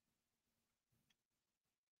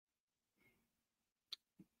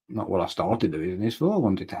 not what I started the business for. I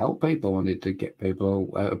wanted to help people. I wanted to get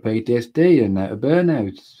people out of PTSD and out of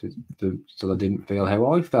burnout, so they didn't feel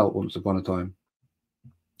how I felt once upon a time.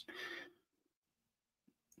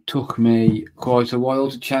 Took me quite a while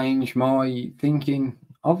to change my thinking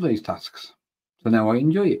of these tasks. So now I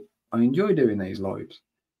enjoy it. I enjoy doing these lives.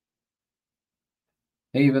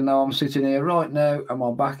 Even though I'm sitting here right now and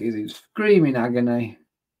my back is in screaming agony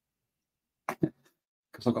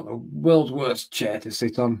because I've got the world's worst chair to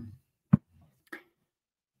sit on,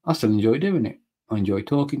 I still enjoy doing it. I enjoy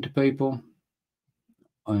talking to people.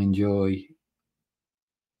 I enjoy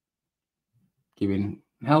giving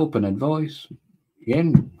help and advice.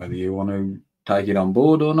 Again, whether you want to take it on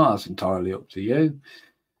board or not, that's entirely up to you.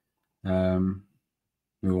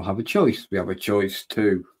 We will have a choice. We have a choice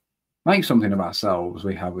to make something of ourselves.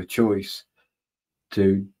 We have a choice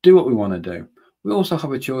to do what we want to do. We also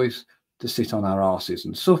have a choice to sit on our arses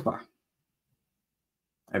and suffer.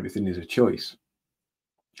 Everything is a choice.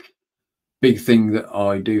 Big thing that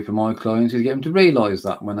I do for my clients is get them to realise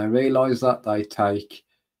that. When they realise that, they take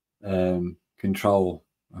control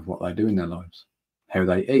of what they do in their lives. How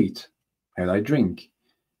they eat, how they drink.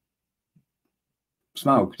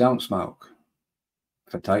 Smoke, don't smoke.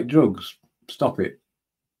 If they take drugs, stop it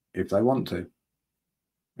if they want to.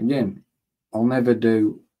 Again, I'll never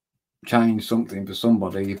change something for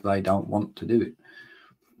somebody if they don't want to do it.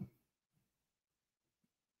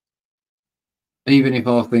 Even if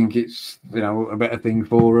I think it's, a better thing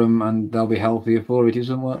for them and they'll be healthier for it,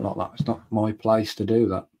 doesn't work like that. It's not my place to do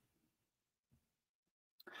that.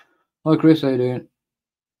 Hi Chris, how you doing?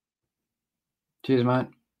 Cheers, mate.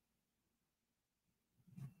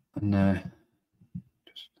 And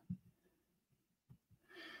just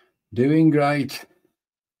doing great.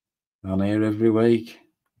 On here every week,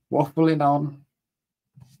 waffling on.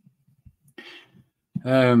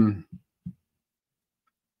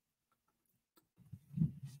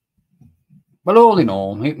 But all in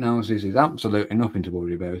all, hypnosis is absolutely nothing to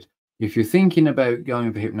worry about. If you're thinking about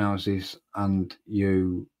going for hypnosis and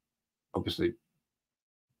you obviously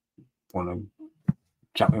want to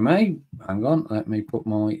chat with me, hang on, let me put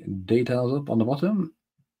my details up on the bottom.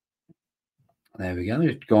 There we go.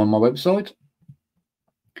 Just go on my website,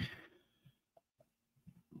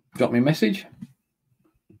 drop me a message,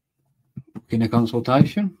 book in a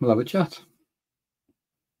consultation, we'll have a chat.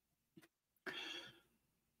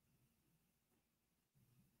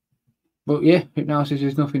 But yeah, hypnosis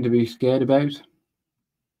is nothing to be scared about.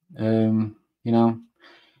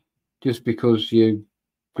 Just because your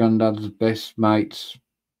granddad's best mate's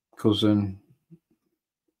cousin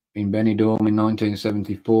in Benidorm in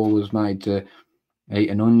 1974 was made to eat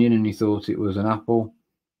an onion and he thought it was an apple.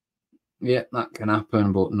 Yeah, that can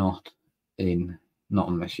happen, but not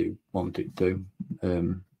unless you want it to.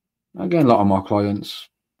 Again, a lot of my clients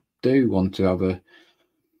do want to have a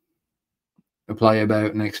play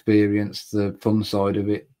about and experience the fun side of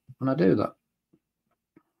it, and I do that.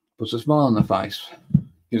 Puts a smile on the face,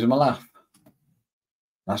 gives them a laugh.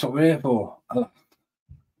 That's what we're here for.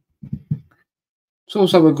 It's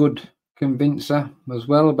also a good convincer as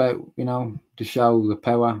well about, to show the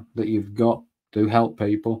power that you've got to help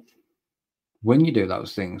people. When you do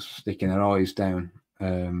those things, sticking their eyes down,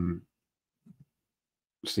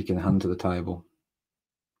 sticking a hand to the table,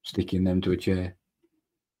 sticking them to a chair,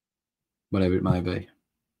 whatever it may be,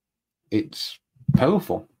 it's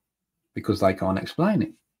powerful because they can't explain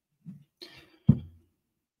it.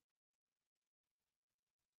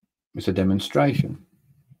 It's a demonstration.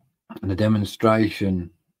 And a demonstration,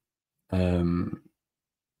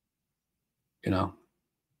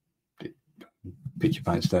 picture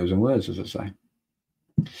paints 1,000 words, as I say.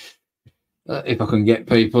 If I can get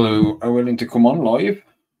people who are willing to come on live,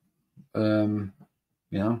 if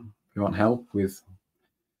you want help with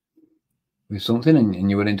something and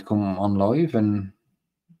you're willing to come on live and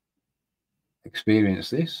experience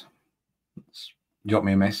this, drop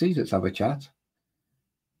me a message, let's have a chat.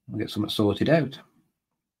 I'll get something sorted out.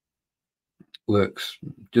 Works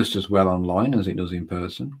just as well online as it does in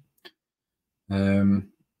person.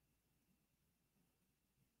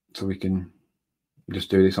 So we can just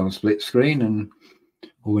do this on a split screen, and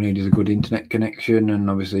all we need is a good internet connection and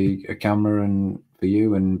obviously a camera and for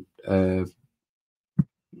you and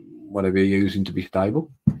whatever you're using to be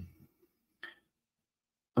stable, and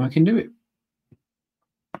we can do it.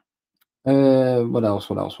 What else?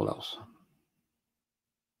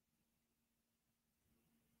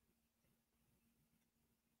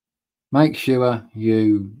 Make sure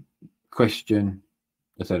you question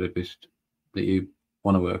the therapist that you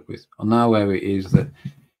want to work with. I know where it is that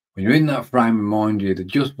when you're in that frame of mind, you either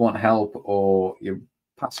just want help or you're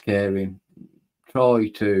past caring, try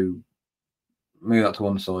to move that to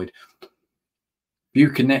one side. If you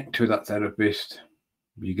connect with that therapist,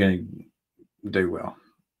 you're going to do well.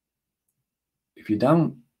 If you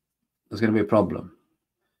don't, there's going to be a problem.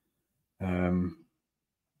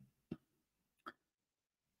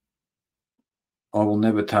 I will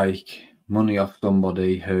never take money off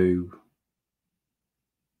somebody who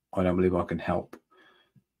I don't believe I can help.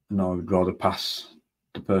 And I would rather pass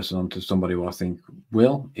the person on to somebody who I think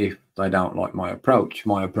will, if they don't like my approach.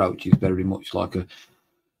 My approach is very much like a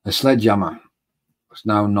sledgehammer. It's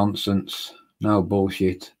no nonsense, no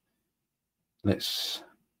bullshit. Let's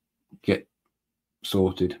get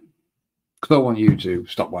sorted. Because I want you to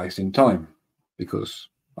stop wasting time, because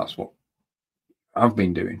that's what I've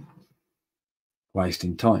been doing,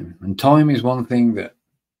 wasting time. And time is one thing that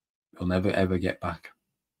you'll never ever get back.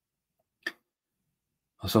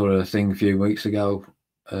 I saw a thing a few weeks ago.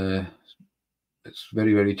 It's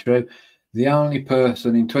very, very true. The only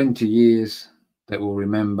person in 20 years that will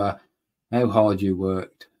remember how hard you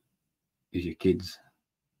worked is your kids.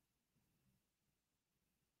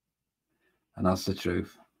 And that's the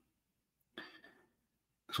truth.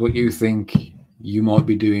 Because what you think you might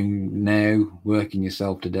be doing now, working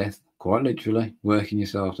yourself to death, quite literally, working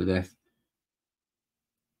yourself to death,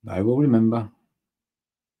 they will remember.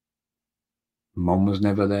 Mum was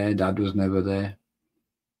never there, Dad was never there.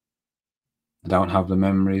 I don't have the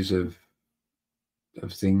memories of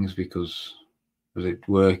things because was it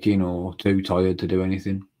working or too tired to do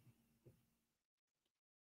anything.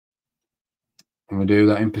 And we do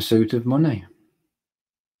that in pursuit of money.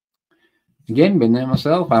 Again, been there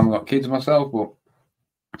myself. I haven't got kids myself, but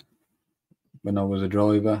when I was a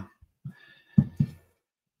driver,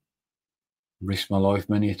 risked my life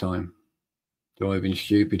many a time. Driving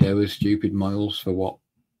stupid hours, stupid miles for what?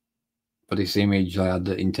 For this image I had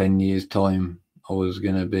that in 10 years' time I was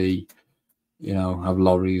going to be, you know, have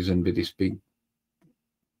lorries and be this big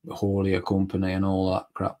haulier company and all that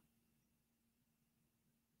crap.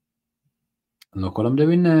 And look what I'm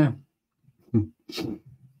doing now.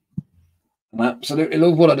 I absolutely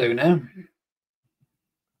love what I do now.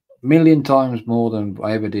 A million times more than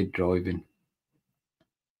I ever did driving.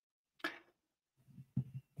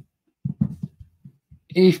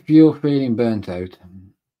 If you're feeling burnt out,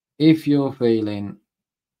 if you're feeling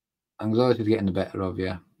anxiety is getting the better of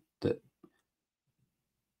you, that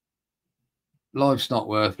life's not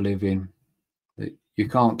worth living, that you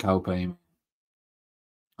can't cope anymore,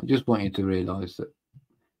 I just want you to realise that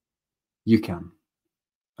you can.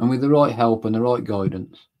 And with the right help and the right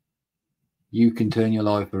guidance, you can turn your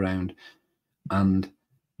life around and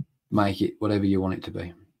make it whatever you want it to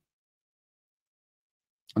be.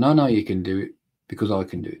 And I know you can do it because I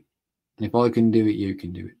can do it. And if I can do it, you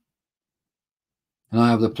can do it. And I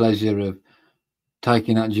have the pleasure of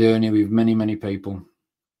taking that journey with many, many people.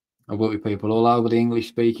 I've worked with people all over the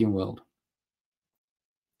English-speaking world.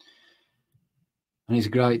 And it's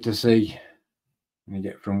great to see when you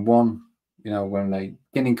get from one, you know, when they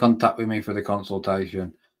get in contact with me for the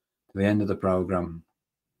consultation to the end of the program,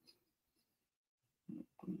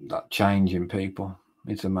 that change in people,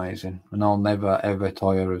 it's amazing. And I'll never, ever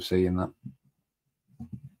tire of seeing that.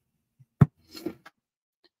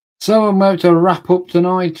 So I'm about to wrap up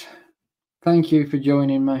tonight. Thank you for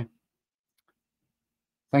joining me.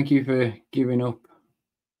 Thank you for giving up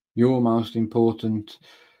your most important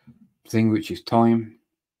thing, which is time,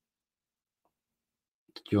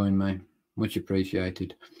 to join me. Much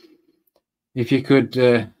appreciated. If you could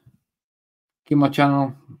give my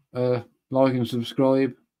channel a like and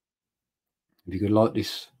subscribe. If you could like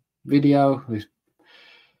this video,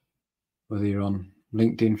 whether you're on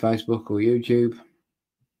LinkedIn, Facebook or YouTube.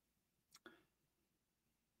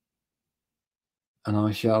 And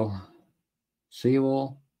I shall see you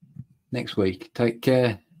all next week. Take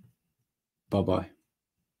care. Bye-bye.